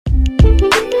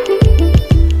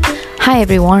Hi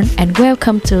everyone and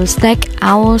welcome to Stack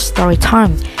Our Story Time.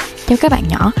 Chào các bạn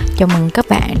nhỏ, chào mừng các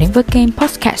bạn đến với kênh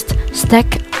podcast Stack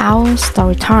Our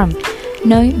Story Time,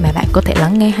 nơi mà bạn có thể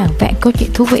lắng nghe hàng vạn câu chuyện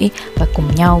thú vị và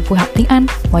cùng nhau vui học tiếng Anh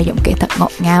qua giọng kể thật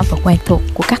ngọt ngào và quen thuộc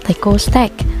của các thầy cô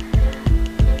Stack.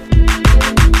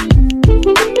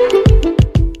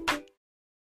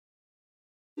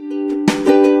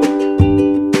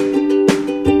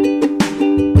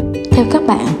 Theo các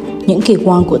bạn, những kỳ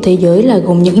quan của thế giới là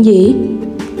gồm những gì?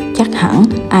 Chắc hẳn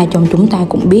ai trong chúng ta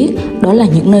cũng biết đó là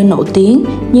những nơi nổi tiếng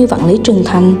như vạn lý Trường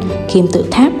Thành, kim tự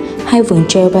tháp hay vườn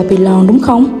treo Babylon, đúng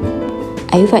không?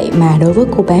 Ấy vậy mà đối với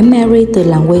cô bé Mary từ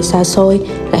làng quê xa xôi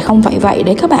lại không phải vậy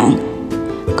đấy các bạn.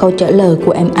 Câu trả lời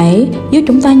của em ấy giúp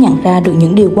chúng ta nhận ra được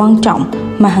những điều quan trọng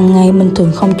mà hàng ngày mình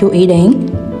thường không chú ý đến.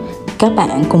 Các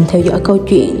bạn cùng theo dõi câu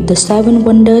chuyện The Seven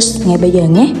Wonders ngay bây giờ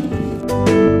nhé!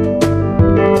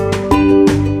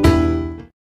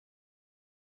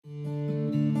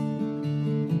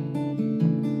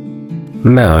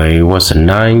 Mary was a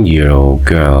 9-year-old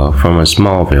girl from a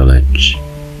small village.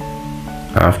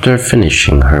 After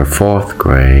finishing her 4th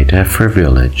grade at her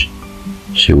village,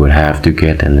 she would have to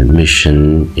get an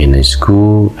admission in a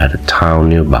school at a town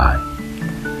nearby.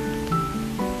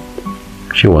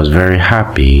 She was very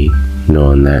happy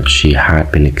knowing that she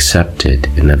had been accepted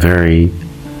in a very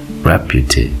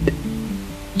reputed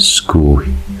school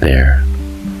there.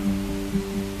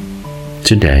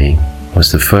 Today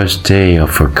was the first day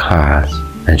of her class,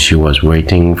 and she was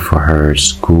waiting for her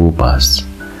school bus.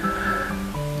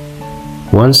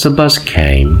 Once the bus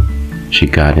came, she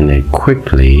got in it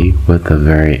quickly with a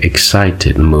very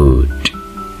excited mood.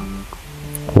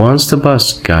 Once the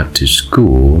bus got to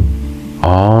school,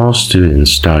 all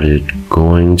students started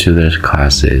going to their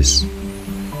classes.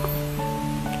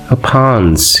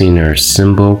 Upon seeing her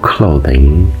simple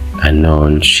clothing and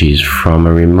knowing she's from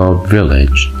a remote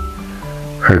village,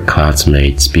 her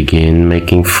classmates began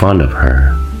making fun of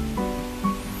her.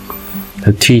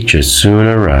 The teacher soon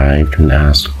arrived and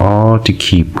asked all to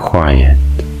keep quiet.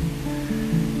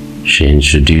 She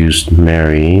introduced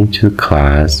Mary to the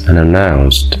class and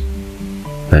announced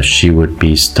that she would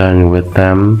be studying with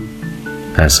them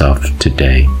as of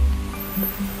today.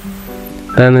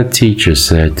 Then the teacher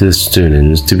said to the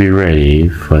students to be ready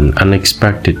for an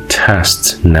unexpected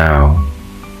test now.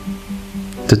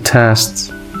 The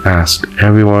test asked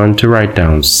everyone to write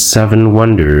down 7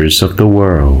 wonders of the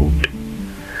world.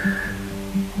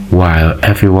 While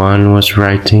everyone was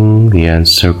writing the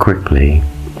answer quickly,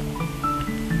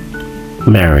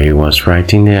 Mary was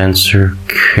writing the answer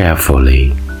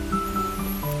carefully.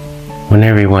 When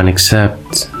everyone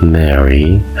except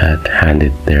Mary had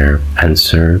handed their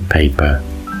answer paper,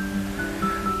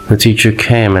 the teacher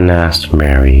came and asked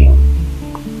Mary,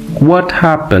 "What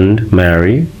happened,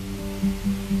 Mary?"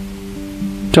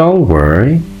 "Don't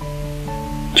worry,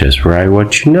 just write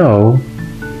what you know,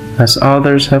 as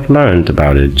others have learned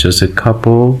about it just a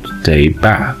couple days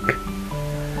back."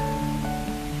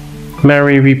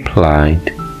 Mary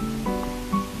replied,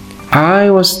 "I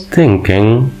was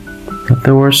thinking that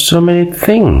there were so many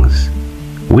things.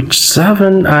 Which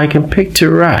 7 I can pick to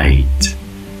write?"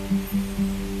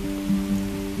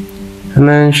 And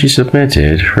then she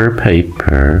submitted her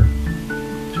paper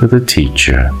to the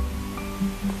teacher.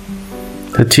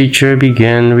 The teacher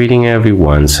began reading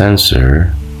everyone's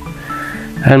answer,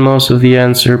 and most of the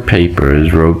answer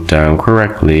papers wrote down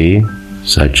correctly,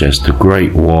 such as the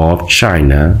Great Wall of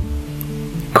China,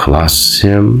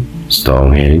 Colosseum,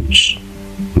 Stonehenge,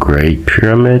 Great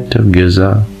Pyramid of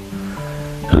Giza,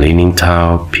 the Leaning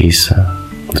Tower of Pisa,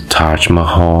 the Taj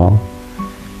Mahal,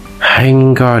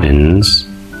 Hanging Gardens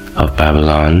of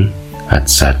Babylon,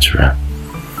 etc.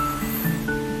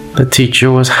 The teacher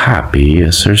was happy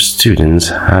as her students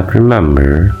had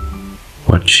remembered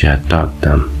what she had taught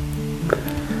them.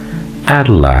 At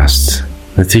last,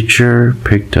 the teacher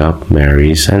picked up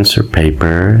Mary's answer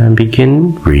paper and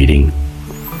began reading.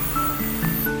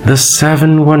 The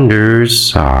 7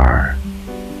 wonders are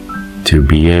to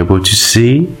be able to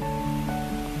see,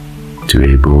 to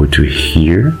be able to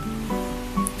hear,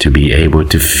 to be able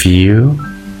to feel,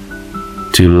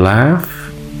 to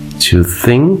laugh, to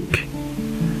think,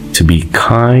 to be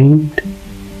kind,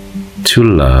 to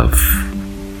love.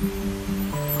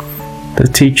 The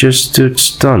teacher stood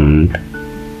stunned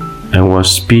and was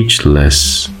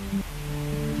speechless.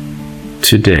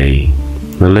 Today,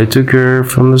 the little girl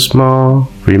from the small,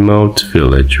 remote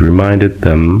village reminded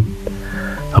them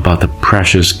about the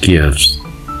precious gifts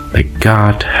that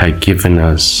God had given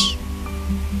us,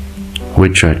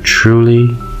 which are truly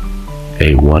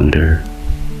a wonder.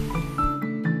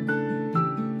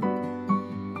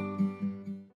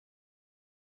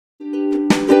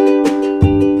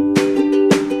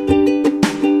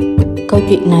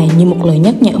 chuyện này như một lời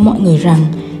nhắc nhở mọi người rằng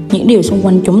những điều xung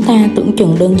quanh chúng ta tưởng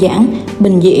chừng đơn giản,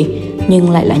 bình dị, nhưng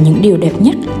lại là những điều đẹp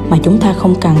nhất mà chúng ta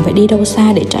không cần phải đi đâu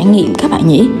xa để trải nghiệm các bạn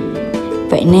nhỉ.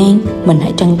 Vậy nên mình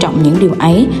hãy trân trọng những điều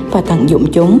ấy và tận dụng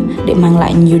chúng để mang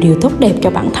lại nhiều điều tốt đẹp cho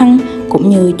bản thân cũng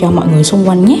như cho mọi người xung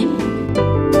quanh nhé.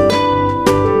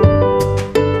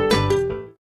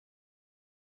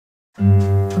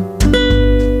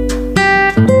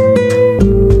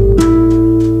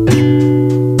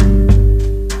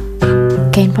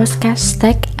 Kênh podcast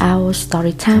Take Our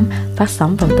Story Time phát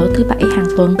sóng vào tối thứ Bảy hàng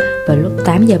tuần vào lúc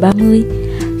 8 giờ 30.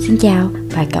 Xin chào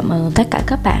và cảm ơn tất cả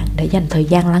các bạn đã dành thời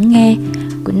gian lắng nghe.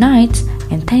 Good night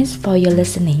and thanks for your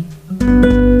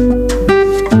listening.